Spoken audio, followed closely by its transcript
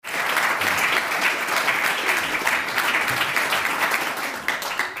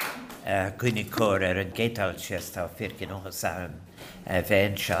Gwynnig cwr yn geidal sias ta ffyrgyn o hosam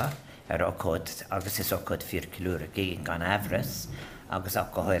fe'n sio ocod, agus is ocod 4 kilóra gyn gan Afras, agus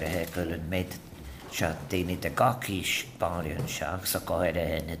ocod hegel yn med sio dini de gakis balion sio, agus ocod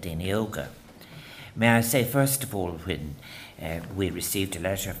na dini yoga. May I say, first of all, when we received a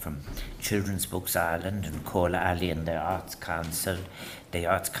letter from Children's Books Ireland and Cola Alley and the Arts Council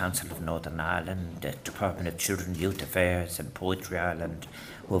of Northern Ireland, the Department of Children, Youth Affairs and Poetry Ireland,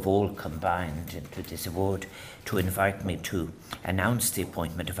 who have all combined into this award to invite me to announce the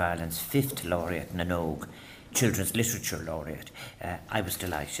appointment of Ireland's 5th laureate, Nanog, Children's Literature Laureate. I was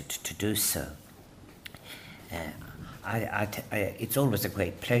delighted to do so. It's always a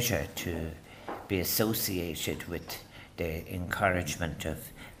great pleasure to be associated with the encouragement of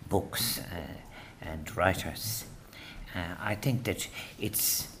books and writers. I think that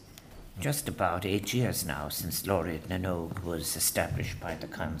it's just about 8 years now since Laureate Nanog was established by the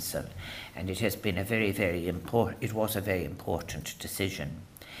council, and it has been a very important decision.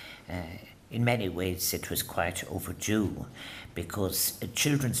 In many ways it was quite overdue, because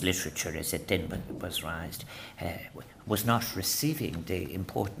children's literature, as it then was raised, was not receiving the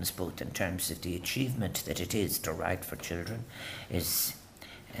importance, both in terms of the achievement that it is to write for children,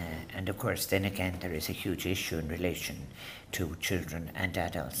 and of course then again there is a huge issue in relation to children and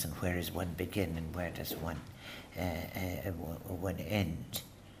adults, and where does one begin and where does one end.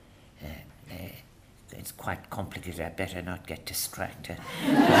 It's quite complicated, I better not get distracted.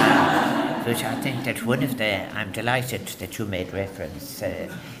 But I think that I'm delighted that you made reference,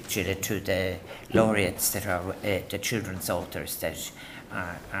 Gilla, to the laureates that are, the children's authors that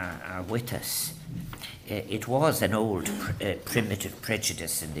are with us. It was an old primitive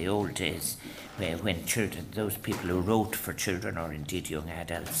prejudice in the old days, when children, those people who wrote for children or indeed young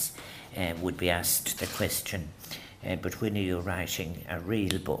adults, would be asked the question, but when are you writing a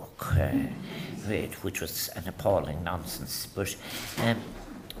real book? Which was an appalling nonsense. But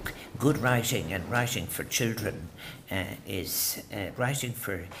good writing and writing for children is writing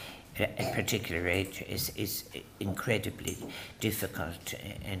for a particular age is incredibly difficult,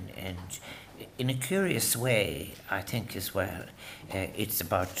 and in a curious way, I think as well, it's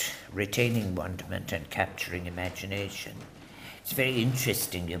about retaining wonderment and capturing imagination. It's very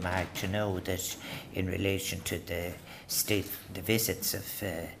interesting, you might, to know that in relation to the visits of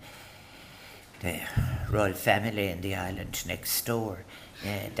the royal family in the island next door,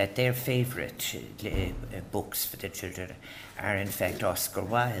 that their favourite books for the children are in fact Oscar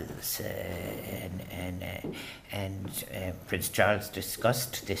Wilde's, and Prince Charles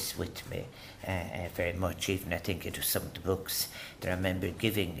discussed this with me very much. Even I think it was some of the books that I remember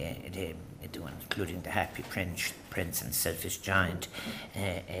giving, the one including The Happy Prince and Selfish Giant,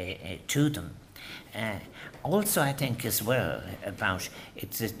 to them. Also, I think as well about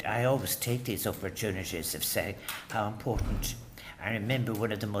I always take these opportunities of saying how important. I remember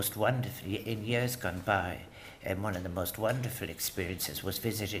one of the most wonderful, in years gone by, one of the most wonderful experiences was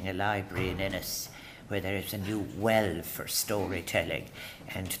visiting a library in Ennis, where there is a new well for storytelling,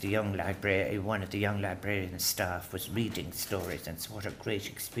 and one of the young librarian staff was reading stories, and what a great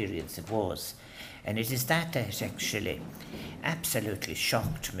experience it was. And it is that actually absolutely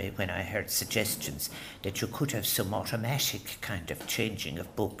shocked me when I heard suggestions that you could have some automatic kind of changing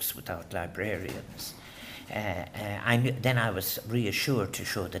of books without librarians. Then I was reassured to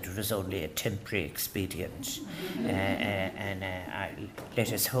show that it was only a temporary expedient, and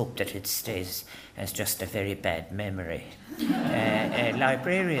let us hope that it stays as just a very bad memory.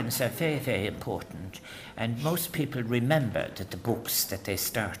 Librarians are very, very important, and most people remember the books that they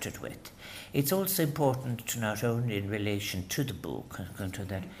started with. It's also important to not only in relation to the book,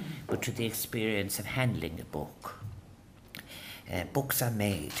 but to the experience of handling a book. Books are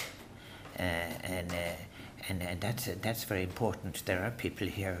made, and that's very important. There are people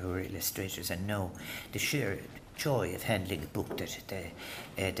here who are illustrators and know the sheer joy of handling a book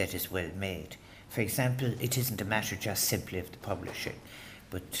that is well made. For example, it isn't a matter just simply of the publishing,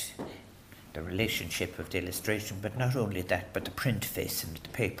 but the relationship of the illustration, but not only that, but the print face and the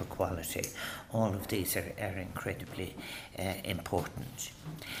paper quality. All of these are incredibly important.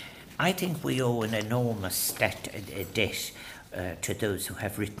 I think we owe an enormous debt to those who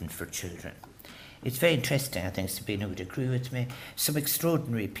have written for children. It's very interesting, I think Sabina would agree with me. Some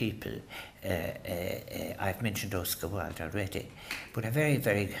extraordinary people, I've mentioned Oscar Wilde already, but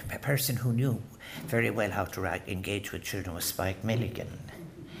a person who knew very well how to engage with children was Spike Milligan.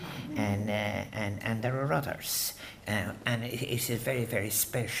 and there are others. And it is very, very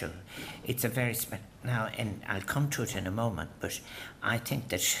special. It's a very now, and I'll come to it in a moment, but I think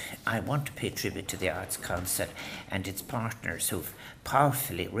that I want to pay tribute to the Arts Council and its partners who've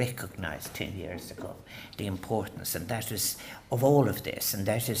powerfully recognised 10 years ago the importance, and that is of all of this, and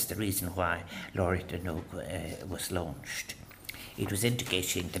that is the reason why Laureate na nÓg was launched. It was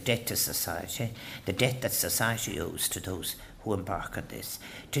indicating the debt to society, the debt that society owes to those who embark on this.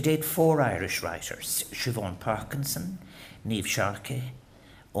 To date, 4 Irish writers, Siobhan Parkinson, Niamh Sharkey,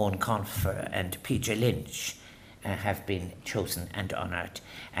 Owen Confer and PJ Lynch, have been chosen and honoured,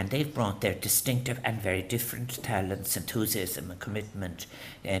 and they've brought their distinctive and very different talents, enthusiasm and commitment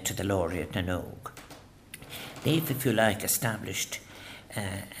to the Laureate na nÓg. They've, if you like, established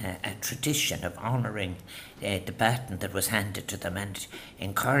a tradition of honouring the baton that was handed to them and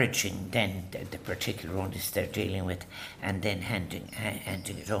encouraging then the particular artists they're dealing with, and then handing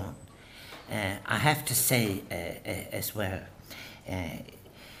it on. I have to say as well,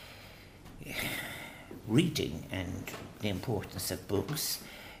 reading and the importance of books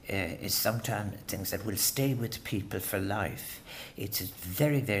is sometimes things that will stay with people for life. It's a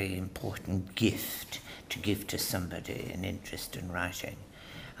very, very important gift to give to somebody an interest in writing.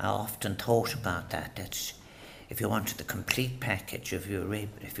 I often thought about that if you wanted the complete package, if you were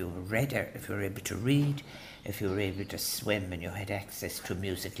able to read, if you were able to swim and you had access to a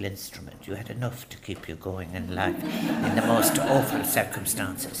musical instrument, you had enough to keep you going in life in the most awful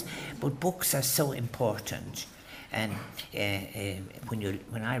circumstances. But books are so important. And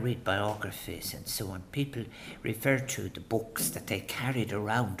when I read biographies and so on, people refer to the books that they carried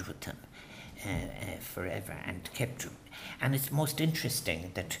around with them forever and kept. And it's most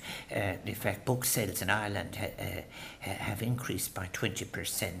interesting that, in fact, book sales in Ireland have increased by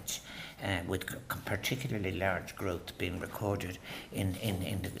 20%, with particularly large growth being recorded in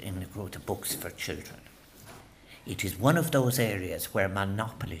the growth of books for children. It is one of those areas where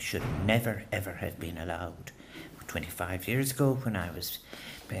monopoly should never, ever have been allowed. 25 years ago, when I was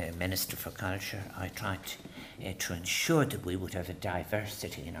Minister for Culture, I tried to ensure that we would have a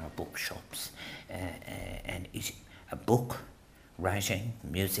diversity in our bookshops. And a book, writing,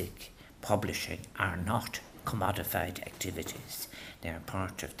 music, publishing are not commodified activities. They are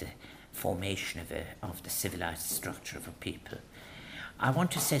part of the formation of the civilised structure of a people. I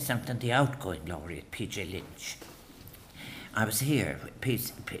want to say something. The outgoing laureate, PJ Lynch. I was here.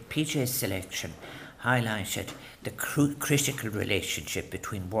 PJ's selection highlighted the critical relationship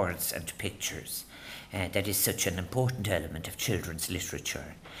between words and pictures. That is such an important element of children's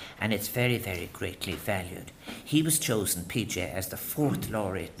literature, and it's very, very greatly valued. He was chosen, PJ, as the 4th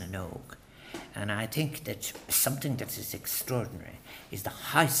laureate na nÓg, and I think that something that is extraordinary is the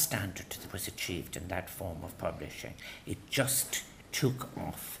high standard that was achieved in that form of publishing. It just took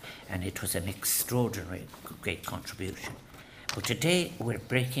off, and it was an extraordinary great contribution. But today we're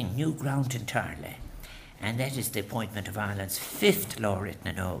breaking new ground entirely, and that is the appointment of Ireland's 5th laureate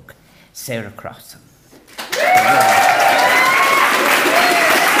na nÓg, Sarah Crossan.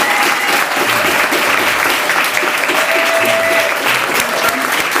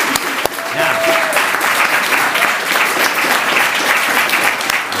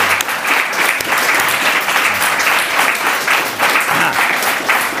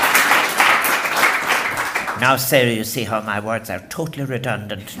 Now, Sarah, you see how my words are totally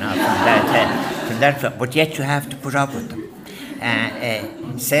redundant now from that, but yet you have to put up with them.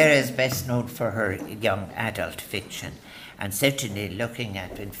 Sarah is best known for her young adult fiction, and certainly looking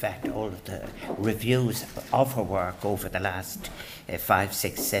at, in fact, all of the reviews of her work over the last 5,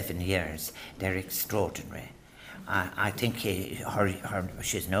 6, 7 years, they're extraordinary. I think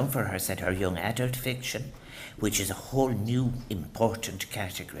she's known for her young adult fiction, which is a whole new important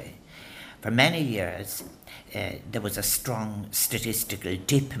category. For many years, there was a strong statistical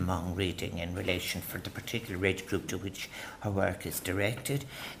dip among reading in relation for the particular age group to which her work is directed,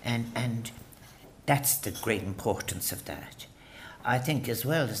 and that's the great importance of that. I think as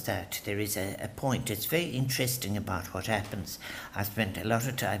well as that, there is a point. It's very interesting about what happens. I spent a lot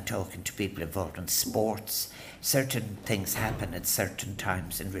of time talking to people involved in sports. Certain things happen at certain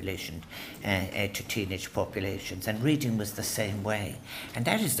times in relation to teenage populations, and reading was the same way. And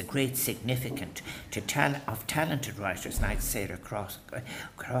that is the great significance of talented writers like Sarah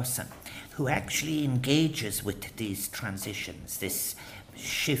Crossan, who actually engages with these transitions, this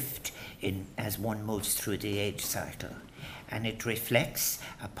shift in as one moves through the age cycle. And it reflects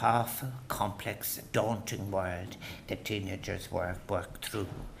a powerful, complex, daunting world that teenagers work through.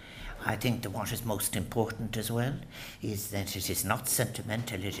 I think that what is most important as well is that it is not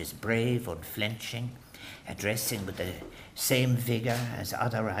sentimental, it is brave, unflinching, addressing with the same vigour as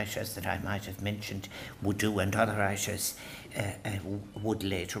other writers that I might have mentioned would do, and other writers would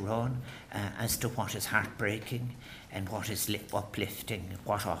later on, as to what is heartbreaking and what is uplifting,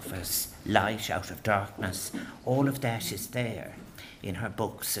 what offers light out of darkness. All of that is there in her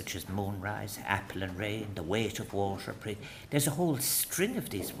books, such as Moonrise, Apple and Rain, The Weight of Water. There's a whole string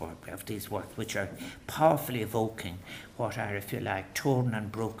of these works which are powerfully evoking what are, if you like, torn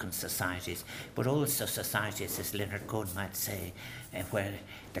and broken societies, but also societies, as Leonard Cohen might say, where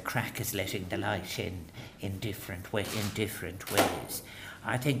the crack is letting the light in different ways.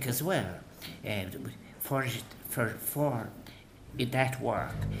 I think as well, for in that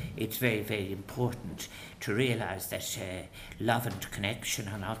work, it's very, very important to realise that love and connection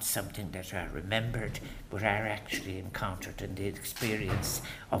are not something that are remembered, but are actually encountered in the experience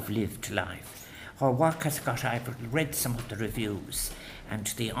of lived life. Her work has got, I've read some of the reviews and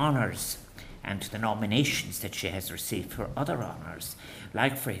the honours and the nominations that she has received for other honours,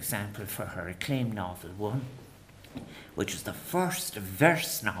 like, for example, for her acclaimed novel, One, which is the first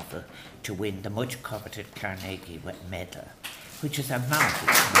verse novel to win the much coveted Carnegie Medal, which is a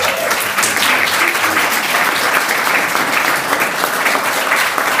marvelous.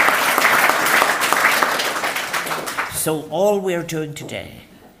 So all we're doing today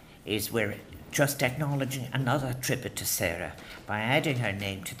is we're just acknowledging another tribute to Sarah by adding her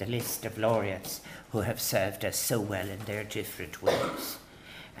name to the list of laureates who have served us so well in their different ways,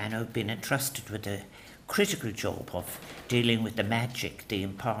 and who've been entrusted with the critical job of dealing with the magic, the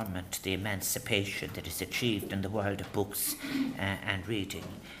empowerment, the emancipation that is achieved in the world of books and reading,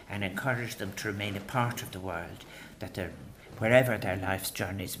 and encourage them to remain a part of the world, that wherever their life's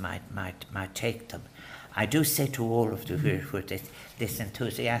journeys might take them. I do say to all of you here, with this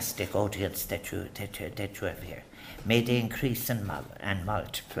enthusiastic audience that you have here, may they increase and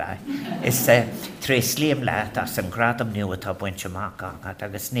multiply. Is Tresliam Latas and Gradam Nuata Buenchamakang,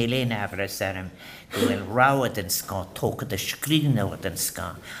 Atagas Nilene Averaserum, who will row it in ska, talk the screen of it in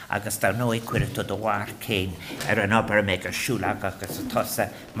ska, Augustar no equal to the war cane, an upper maker Shulagakas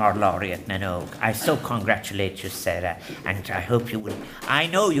Tossa Marlaureate Nanog. I so congratulate you, Sarah, and I hope you will, I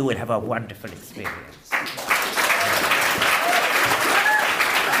know you will have a wonderful experience.